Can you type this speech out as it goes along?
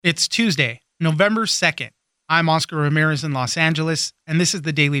It's Tuesday, November 2nd. I'm Oscar Ramirez in Los Angeles, and this is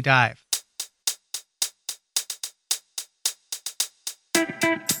the Daily Dive.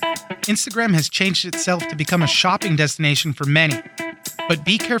 Instagram has changed itself to become a shopping destination for many. But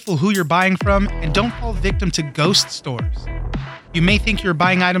be careful who you're buying from and don't fall victim to ghost stores. You may think you're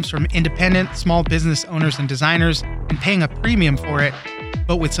buying items from independent, small business owners and designers and paying a premium for it,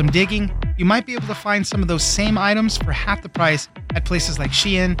 but with some digging, you might be able to find some of those same items for half the price at places like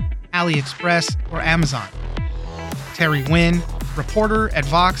Shein, AliExpress, or Amazon. Terry Nguyen, reporter at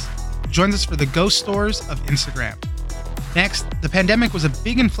Vox, joins us for the ghost stores of Instagram. Next, the pandemic was a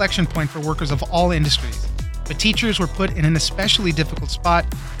big inflection point for workers of all industries, but teachers were put in an especially difficult spot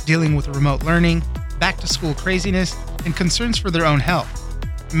dealing with remote learning, back-to-school craziness, and concerns for their own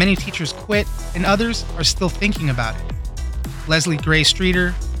health. Many teachers quit, and others are still thinking about it. Leslie Gray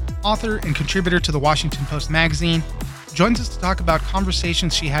Streeter, author and contributor to the Washington Post magazine, joins us to talk about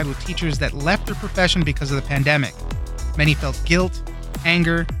conversations she had with teachers that left their profession because of the pandemic. Many felt guilt,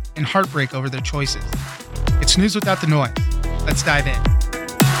 anger, and heartbreak over their choices. It's news without the noise. Let's dive in.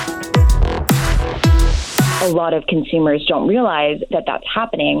 A lot of consumers don't realize that that's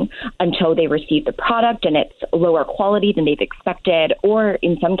happening until they receive the product and it's lower quality than they've expected, or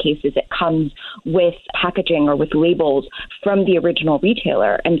in some cases it comes with packaging or with labels from the original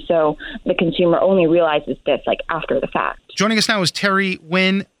retailer. And so the consumer only realizes this after the fact. Joining us now is Terry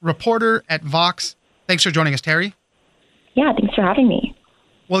Nguyen, reporter at Vox. Thanks for joining us, Terry. Yeah, thanks for having me.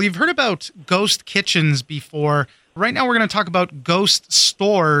 Well, you've heard about ghost kitchens before. Right now we're going to talk about ghost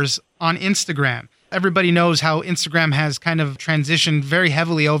stores on Instagram. Everybody knows how Instagram has kind of transitioned very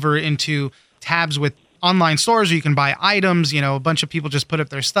heavily over into tabs with online stores where you can buy items. A bunch of people just put up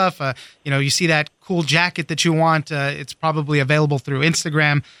their stuff. You see that cool jacket that you want. It's probably available through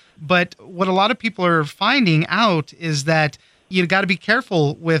Instagram. But what a lot of people are finding out is that you got to be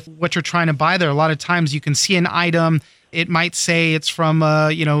careful with what you're trying to buy there. A lot of times you can see an item. It might say it's from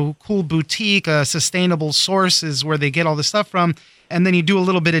a cool boutique, sustainable sources where they get all the stuff from. And then you do a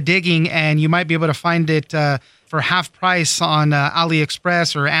little bit of digging and you might be able to find it for half price on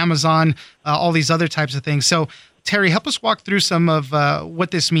AliExpress or Amazon, all these other types of things. So, Terry, help us walk through some of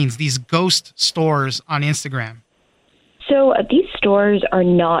what this means, these ghost stores on Instagram. So these stores are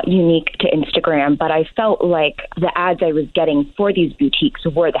not unique to Instagram, but I felt like the ads I was getting for these boutiques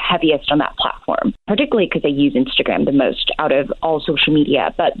were the heaviest on that platform, particularly because I use Instagram the most out of all social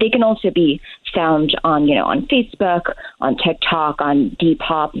media. But they can also be found on Facebook, on TikTok, on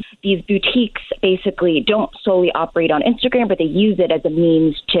Depop. These boutiques basically don't solely operate on Instagram, but they use it as a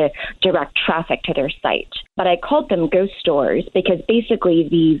means to direct traffic to their site. But I called them ghost stores because basically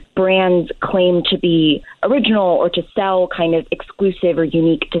these brands claim to be original or to sell kind of exclusive or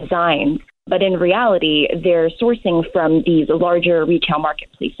unique designs. But in reality, they're sourcing from these larger retail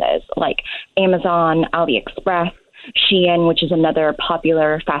marketplaces like Amazon, AliExpress, Shein, which is another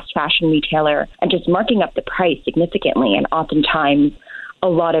popular fast fashion retailer, and just marking up the price significantly. And oftentimes, a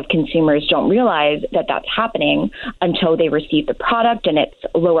lot of consumers don't realize that that's happening until they receive the product and it's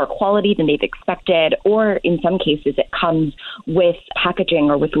lower quality than they've expected, or in some cases it comes with packaging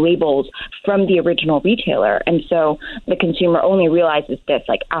or with labels from the original retailer. And so the consumer only realizes this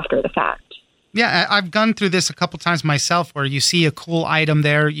after the fact. Yeah, I've gone through this a couple times myself where you see a cool item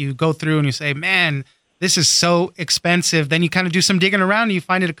there, you go through and you say, man, this is so expensive. Then you kind of do some digging around and you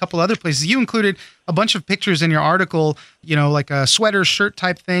find it a couple other places. You included a bunch of pictures in your article, like a sweater shirt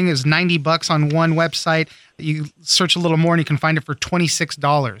type thing is $90 on one website. You search a little more and you can find it for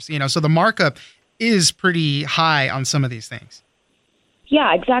 $26, so the markup is pretty high on some of these things.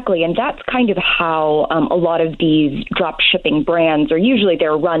 Yeah, exactly. And that's kind of how a lot of these drop shipping brands are. Usually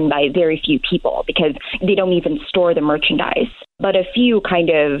they're run by very few people because they don't even store the merchandise. But a few kind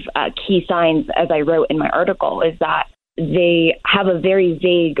of key signs, as I wrote in my article, is that they have a very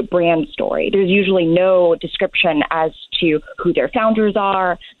vague brand story. There's usually no description as to who their founders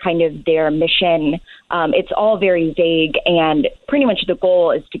are, kind of their mission. It's all very vague, and pretty much the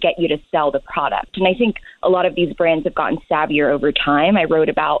goal is to get you to sell the product. And I think a lot of these brands have gotten savvier over time. I wrote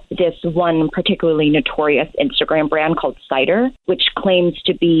about this one particularly notorious Instagram brand called Cider, which claims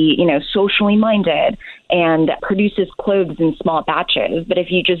to be, socially minded and produces clothes in small batches. But if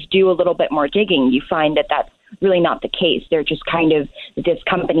you just do a little bit more digging, you find that that's really not the case. They're just kind of this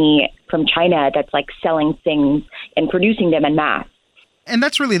company from China that's selling things and producing them en masse. And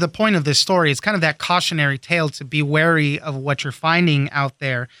that's really the point of this story. It's kind of that cautionary tale to be wary of what you're finding out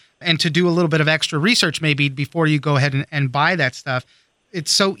there and to do a little bit of extra research maybe before you go ahead and buy that stuff.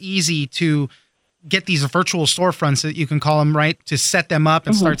 It's so easy to get these virtual storefronts that you can call them, right, to set them up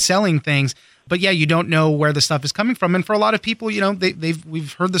and start selling things. But yeah, you don't know where the stuff is coming from. And for a lot of people,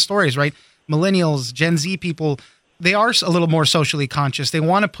 we've heard the stories, right? Millennials, Gen Z people, they are a little more socially conscious. They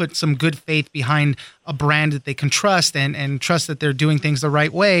want to put some good faith behind a brand that they can trust and trust that they're doing things the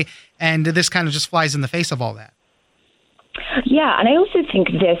right way. And this kind of just flies in the face of all that. Yeah, and I also think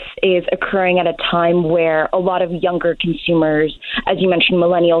this is occurring at a time where a lot of younger consumers, as you mentioned,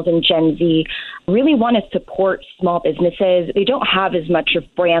 millennials and Gen Z, really want to support small businesses. They don't have as much of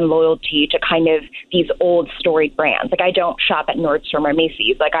brand loyalty to kind of these old storied brands. Like, I don't shop at Nordstrom or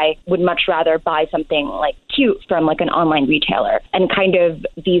Macy's. Like, I would much rather buy something like cute from like an online retailer. And kind of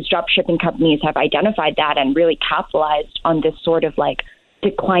these drop shipping companies have identified that and really capitalized on this sort of like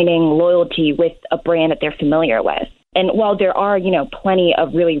declining loyalty with a brand that they're familiar with. And while there are, plenty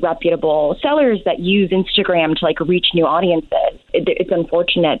of really reputable sellers that use Instagram to like reach new audiences, it's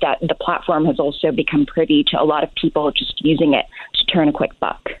unfortunate that the platform has also become privy to a lot of people just using it to turn a quick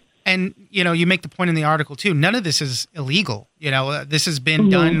buck. And, you make the point in the article, too. None of this is illegal. This has been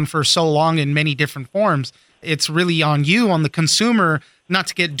done for so long in many different forms. It's really on you, on the consumer, not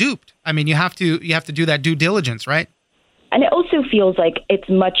to get duped. I mean, you have to do that due diligence, right? And it also feels like it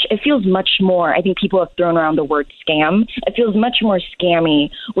feels much more, I think people have thrown around the word scam. It feels much more scammy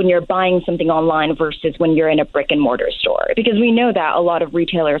when you're buying something online versus when you're in a brick and mortar store. Because we know that a lot of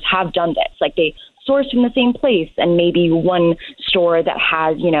retailers have done this. Like, they source from the same place, and maybe one store that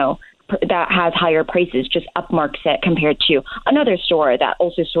has, that has higher prices just upmarks it compared to another store that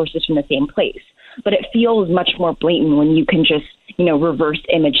also sources from the same place. But it feels much more blatant when you can just, reverse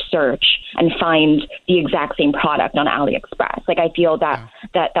image search and find the exact same product on AliExpress. Like, I feel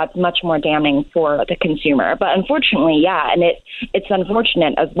that's much more damning for the consumer. But unfortunately, yeah, and it's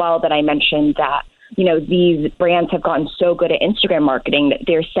unfortunate as well that I mentioned that, these brands have gotten so good at Instagram marketing that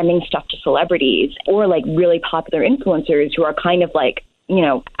they're sending stuff to celebrities or like really popular influencers who are kind of like,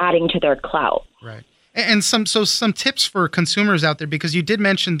 adding to their clout. Right. And some tips for consumers out there, because you did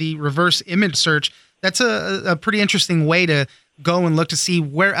mention the reverse image search. That's a pretty interesting way to go and look to see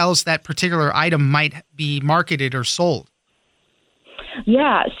where else that particular item might be marketed or sold.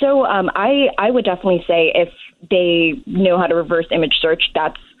 Yeah, so I would definitely say if they know how to reverse image search,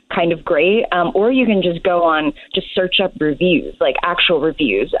 that's kind of great. Or you can just go on, just search up reviews, like actual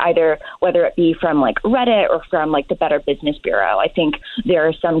reviews, either whether it be from like Reddit or from like the Better Business Bureau. I think there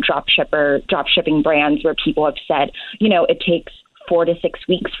are some drop shipping brands where people have said, it takes 4 to 6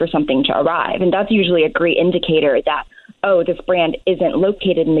 weeks for something to arrive. And that's usually a great indicator that, oh, this brand isn't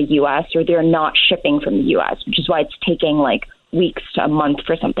located in the U.S. or they're not shipping from the U.S., which is why it's taking like weeks to a month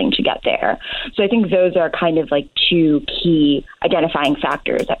for something to get there. So I think those are kind of like two key identifying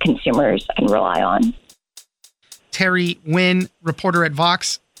factors that consumers can rely on. Terry Nguyen, reporter at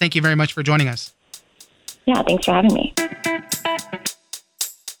Vox, thank you very much for joining us. Yeah, thanks for having me.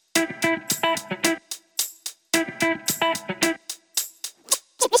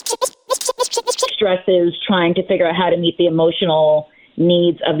 Stress is trying to figure out how to meet the emotional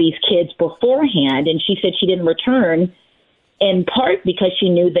needs of these kids beforehand. And she said she didn't return in part because she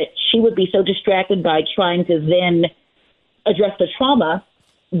knew that she would be so distracted by trying to then address the trauma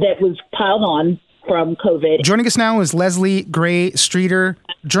that was piled on from COVID. Joining us now is Leslie Gray Streeter,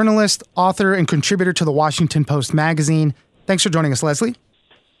 journalist, author, and contributor to the Washington Post magazine. Thanks for joining us, Leslie.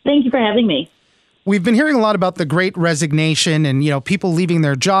 Thank you for having me. We've been hearing a lot about the Great Resignation and, people leaving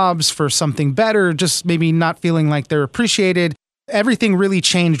their jobs for something better, just maybe not feeling like they're appreciated. Everything really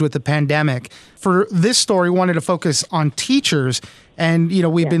changed with the pandemic. For this story, we wanted to focus on teachers. And,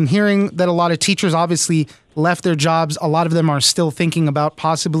 we've been hearing that a lot of teachers obviously left their jobs. A lot of them are still thinking about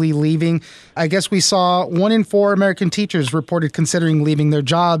possibly leaving. I guess we saw 1 in 4 American teachers reported considering leaving their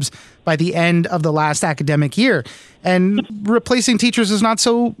jobs by the end of the last academic year. And replacing teachers is not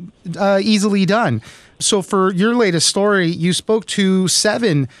so easily done. So for your latest story, you spoke to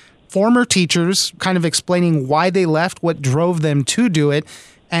 7 former teachers, kind of explaining why they left, what drove them to do it,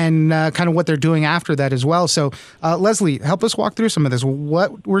 and kind of what they're doing after that as well. So, Leslie, help us walk through some of this.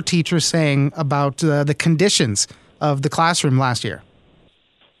 What were teachers saying about the conditions of the classroom last year?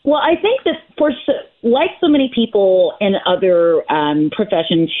 Well, I think that like so many people in other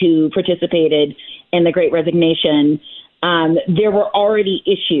professions who participated in the Great Resignation, there were already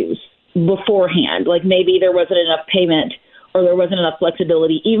issues beforehand. Like maybe there wasn't enough payment or there wasn't enough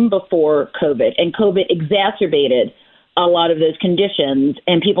flexibility even before COVID. And COVID exacerbated a lot of those conditions.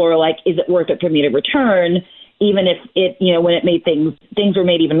 And people were like, is it worth it for me to return? Even if it, when it made things were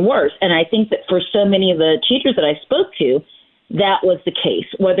made even worse. And I think that for so many of the teachers that I spoke to, that was the case,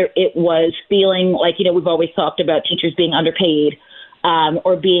 whether it was feeling like, we've always talked about teachers being underpaid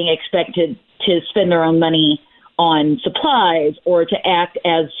or being expected to spend their own money on supplies or to act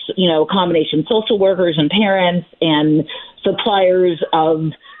as, combination social workers and parents and suppliers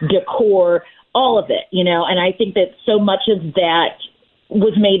of decor, all of it, and I think that so much of that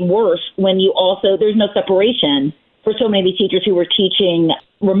was made worse when there's no separation for so many teachers who were teaching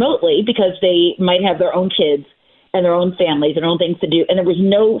remotely because they might have their own kids and their own families and their own things to do. And there was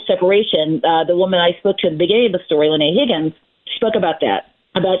no separation. The woman I spoke to at the beginning of the story, Lene Higgins, spoke about that,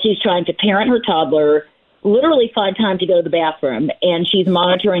 about she's trying to parent her toddler, literally find time to go to the bathroom, and she's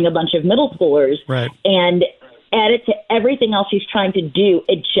monitoring a bunch of middle schoolers. Right. And added to everything else she's trying to do,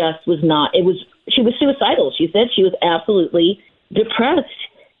 it just was not. She was suicidal. She said she was absolutely depressed.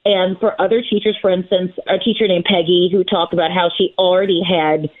 And for other teachers, for instance, a teacher named Peggy who talked about how she already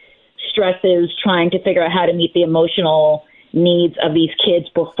had stresses trying to figure out how to meet the emotional needs of these kids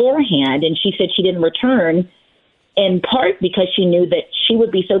beforehand. And she said she didn't return in part because she knew that she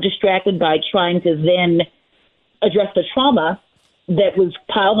would be so distracted by trying to then address the trauma that was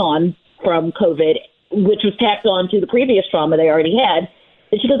piled on from COVID, which was tacked on to the previous trauma they already had.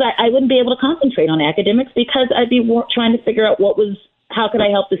 And she goes, I wouldn't be able to concentrate on academics because I'd be trying to figure out how could I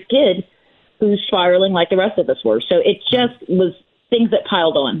help this kid who's spiraling like the rest of us were. So it just was things that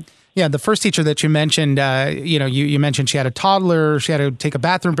piled on. Yeah, the first teacher that you mentioned, you mentioned she had a toddler, she had to take a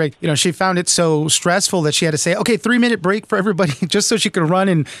bathroom break. She found it so stressful that she had to say, okay, 3-minute break for everybody just so she could run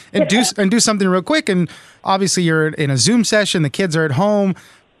and do something real quick. And obviously you're in a Zoom session, the kids are at home.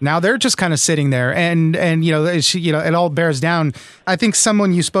 Now they're just kind of sitting there, and it all bears down. I think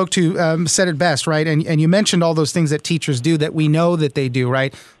someone you spoke to said it best, right? And you mentioned all those things that teachers do that we know that they do,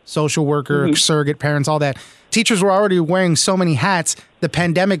 right? Social worker, surrogate parents, all that. Teachers were already wearing so many hats. The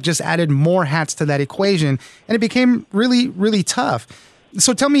pandemic just added more hats to that equation, and it became really, really tough.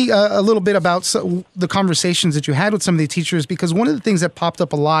 So tell me a little bit about the conversations that you had with some of the teachers, because one of the things that popped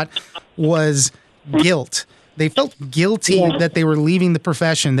up a lot was guilt. They felt guilty that they were leaving the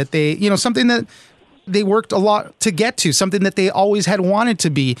profession, that they, something that they worked a lot to get to, something that they always had wanted to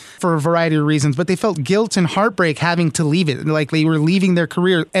be for a variety of reasons, but they felt guilt and heartbreak having to leave it, like they were leaving their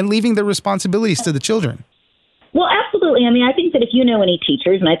career and leaving their responsibilities to the children. Well, absolutely. I mean, I think that if you know any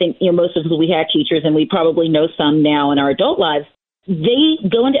teachers, and I think most of us, we had teachers, and we probably know some now in our adult lives, they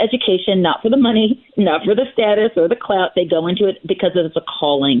go into education not for the money, not for the status or the clout. They go into it because it's a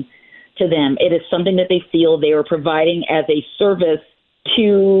calling to them. It is something that they feel they are providing as a service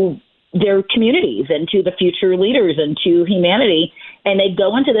to their communities and to the future leaders and to humanity. And they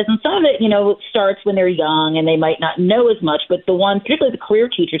go into this, and some of it, starts when they're young and they might not know as much, but the ones, particularly the career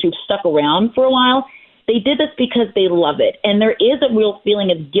teachers who've stuck around for a while, they did this because they love it. And there is a real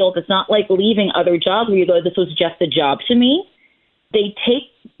feeling of guilt. It's not like leaving other jobs where you go, this was just a job to me. They take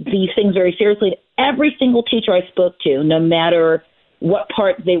these things very seriously. Every single teacher I spoke to, no matter what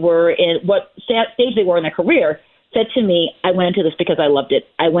part they were in, what stage they were in their career, said to me, I went into this because I loved it.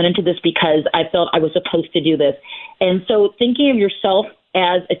 I went into this because I felt I was supposed to do this. And so thinking of yourself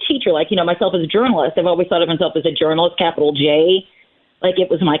as a teacher, like, myself as a journalist, I've always thought of myself as a journalist, capital J, like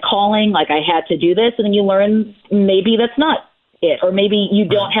it was my calling, like I had to do this. And then you learn maybe that's not it, or maybe you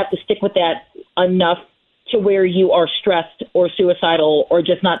don't have to stick with that enough to where you are stressed or suicidal or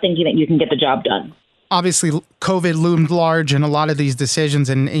just not thinking that you can get the job done. Obviously, COVID loomed large in a lot of these decisions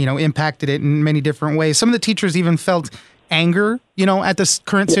and, impacted it in many different ways. Some of the teachers even felt anger, at this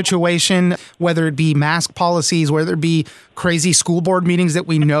current situation, whether it be mask policies, whether it be crazy school board meetings that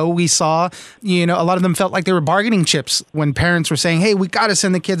we saw. A lot of them felt like they were bargaining chips when parents were saying, hey, we got to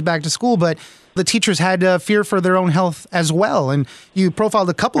send the kids back to school. But the teachers had fear for their own health as well. And you profiled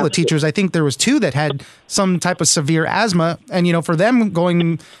a couple of teachers. I think there was 2 that had some type of severe asthma. And, for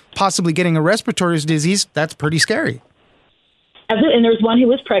them possibly getting a respiratory disease, that's pretty scary. And there's one who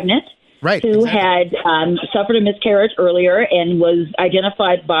was pregnant. Right, who exactly. had suffered a miscarriage earlier and was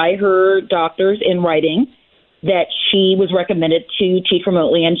identified by her doctors in writing that she was recommended to teach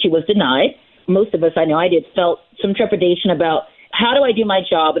remotely, and she was denied. Most of us, I know I did, felt some trepidation about how do I do my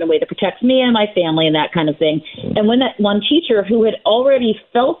job in a way that protects me and my family and that kind of thing. And when that one teacher who had already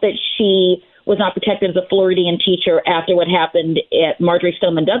felt that she was not protected as a Floridian teacher after what happened at Marjory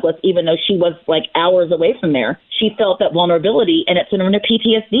Stoneman Douglas, even though she was like hours away from there, she felt that vulnerability and it sent her into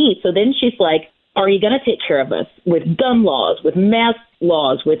PTSD. So then she's like, are you going to take care of us with gun laws, with mask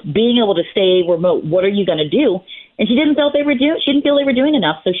laws, with being able to stay remote? What are you going to do? And she didn't feel they were doing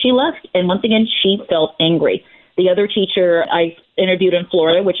enough. So she left. And once again, she felt angry. The other teacher I interviewed in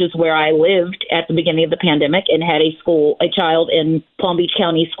Florida, which is where I lived at the beginning of the pandemic, and had a child in Palm Beach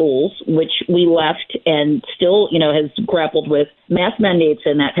County schools, which we left and still, has grappled with mask mandates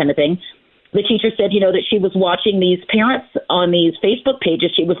and that kind of thing. The teacher said, that she was watching these parents on these Facebook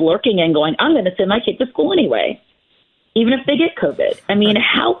pages. She was lurking and going, I'm going to send my kid to school anyway, even if they get COVID. I mean,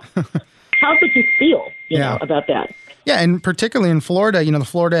 how could you feel, about that? Yeah, and particularly in Florida, the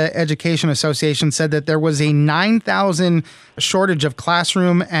Florida Education Association said that there was a 9,000 shortage of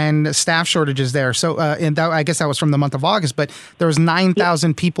classroom and staff shortages there. So I guess that was from the month of August, but there was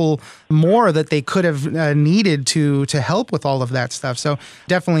 9,000 people more that they could have needed to help with all of that stuff. So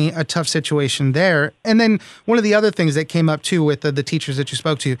definitely a tough situation there. And then one of the other things that came up too with the teachers that you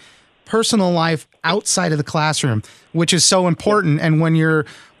spoke to, personal life outside of the classroom, which is so important. And when you're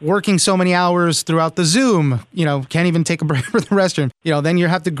working so many hours throughout the Zoom, can't even take a break for the restroom, then you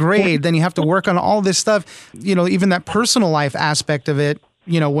have to grade, then you have to work on all this stuff, even that personal life aspect of it,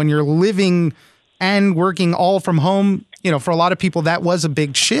 when you're living and working all from home, for a lot of people, that was a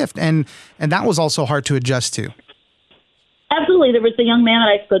big shift. And that was also hard to adjust to. Absolutely. There was the young man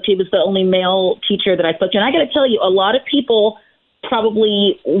that I spoke to. He was the only male teacher that I spoke to. And I got to tell you, a lot of people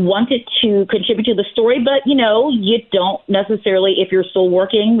probably wanted to contribute to the story, but, you don't necessarily, if you're still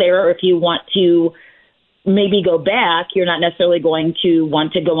working there, or if you want to maybe go back, you're not necessarily going to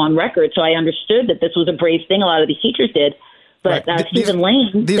want to go on record. So I understood that this was a brave thing a lot of these teachers did. But right. Stephen Lane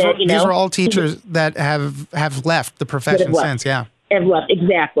said, these are all teachers that have left the profession since, yeah. Have left,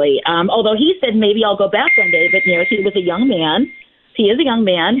 exactly. Although he said maybe I'll go back one day, but, he was a young man. He is a young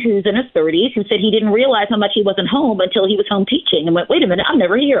man who's in his 30s who said he didn't realize how much he wasn't home until he was home teaching and went, wait a minute, I'm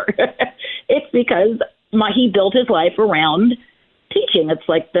never here. It's because he built his life around teaching. It's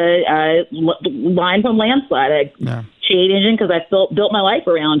like the line from Landslide. Change engine because I built my life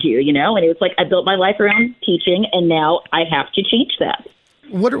around you, and it was like I built my life around teaching, and now I have to teach that.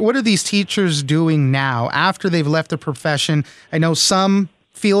 What are these teachers doing now after they've left the profession? I know some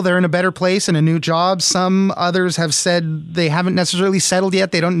feel they're in a better place in a new job. Some others have said they haven't necessarily settled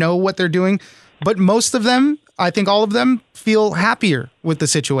yet. They don't know what they're doing. But most of them, I think all of them, feel happier with the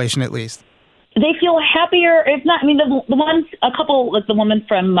situation at least. They feel happier. If not, a couple, like the woman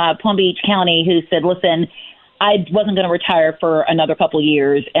from Palm Beach County who said, listen, I wasn't going to retire for another couple of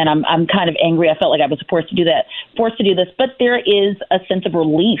years, and I'm kind of angry. I felt like I was forced to do this. But there is a sense of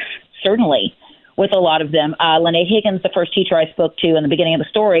relief, certainly, with a lot of them. Lene Higgins, the first teacher I spoke to in the beginning of the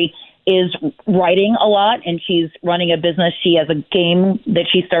story, is writing a lot, and she's running a business. She has a game that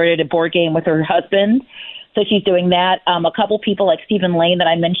she started, a board game with her husband. So she's doing that. A couple people like Stephen Lane that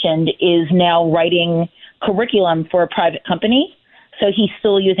I mentioned is now writing curriculum for a private company. So he's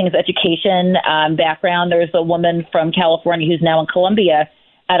still using his education background. There's a woman from California who's now in Columbia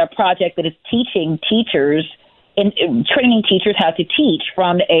at a project that is teaching teachers and training teachers how to teach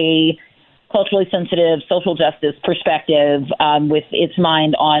from a culturally sensitive social justice perspective with its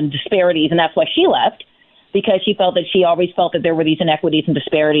mind on disparities. And that's why she left, because she always felt that there were these inequities and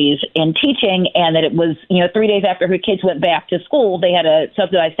disparities in teaching, and that it was, 3 days after her kids went back to school, they had a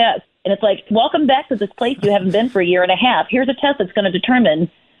subsidized test. And it's like, welcome back to this place you haven't been for a year and a half. Here's a test that's going to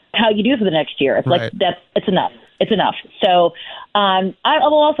determine how you do for the next year. It's right. Like, it's enough. It's enough. So I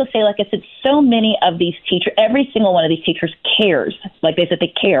will also say, like I said, so many of these teachers, every single one of these teachers cares. Like they said,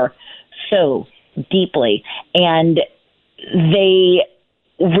 they care so deeply. And they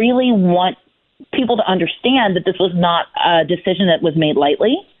really want people to understand that this was not a decision that was made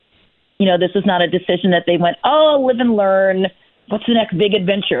lightly. This is not a decision that they went, live and learn. What's the next big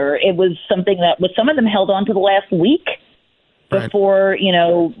adventure? It was something that some of them held on to the last week before,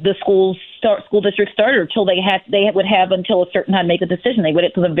 the school district started, until they would have until a certain time to make a decision. They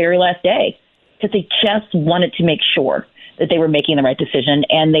waited till the very last day because they just wanted to make sure that they were making the right decision.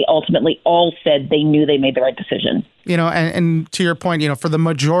 And they ultimately all said they knew they made the right decision. And to your point, for the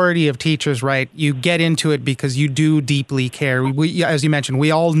majority of teachers, right, you get into it because you do deeply care. We, as you mentioned, we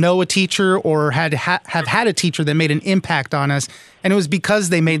all know a teacher or have had a teacher that made an impact on us. And it was because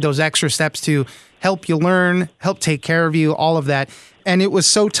they made those extra steps to help you learn, help take care of you, all of that. And it was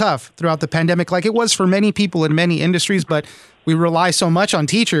so tough throughout the pandemic, like it was for many people in many industries, but we rely so much on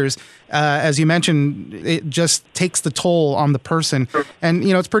teachers. As you mentioned, it just takes the toll on the person. And,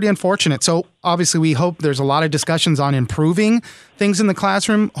 it's pretty unfortunate. So obviously we hope there's a lot of discussions on improving things in the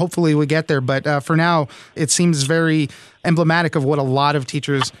classroom. Hopefully we get there. But for now, it seems very emblematic of what a lot of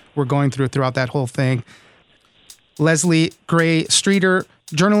teachers were going throughout that whole thing. Leslie Gray Streeter,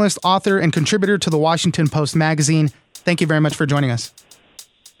 journalist, author, and contributor to the Washington Post magazine. Thank you very much for joining us.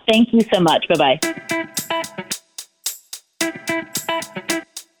 Thank you so much. Bye-bye.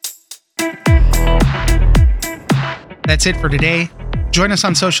 That's it for today. Join us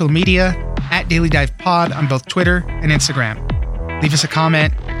on social media at Daily Dive Pod on both Twitter and Instagram. Leave us a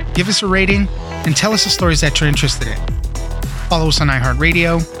comment, give us a rating, and tell us the stories that you're interested in. Follow us on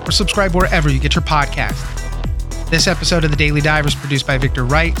iHeartRadio or subscribe wherever you get your podcast. This episode of The Daily Dive was produced by Victor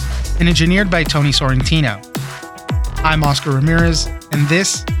Wright and engineered by Tony Sorrentino. I'm Oscar Ramirez, and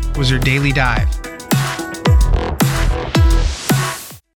this was your Daily Dive.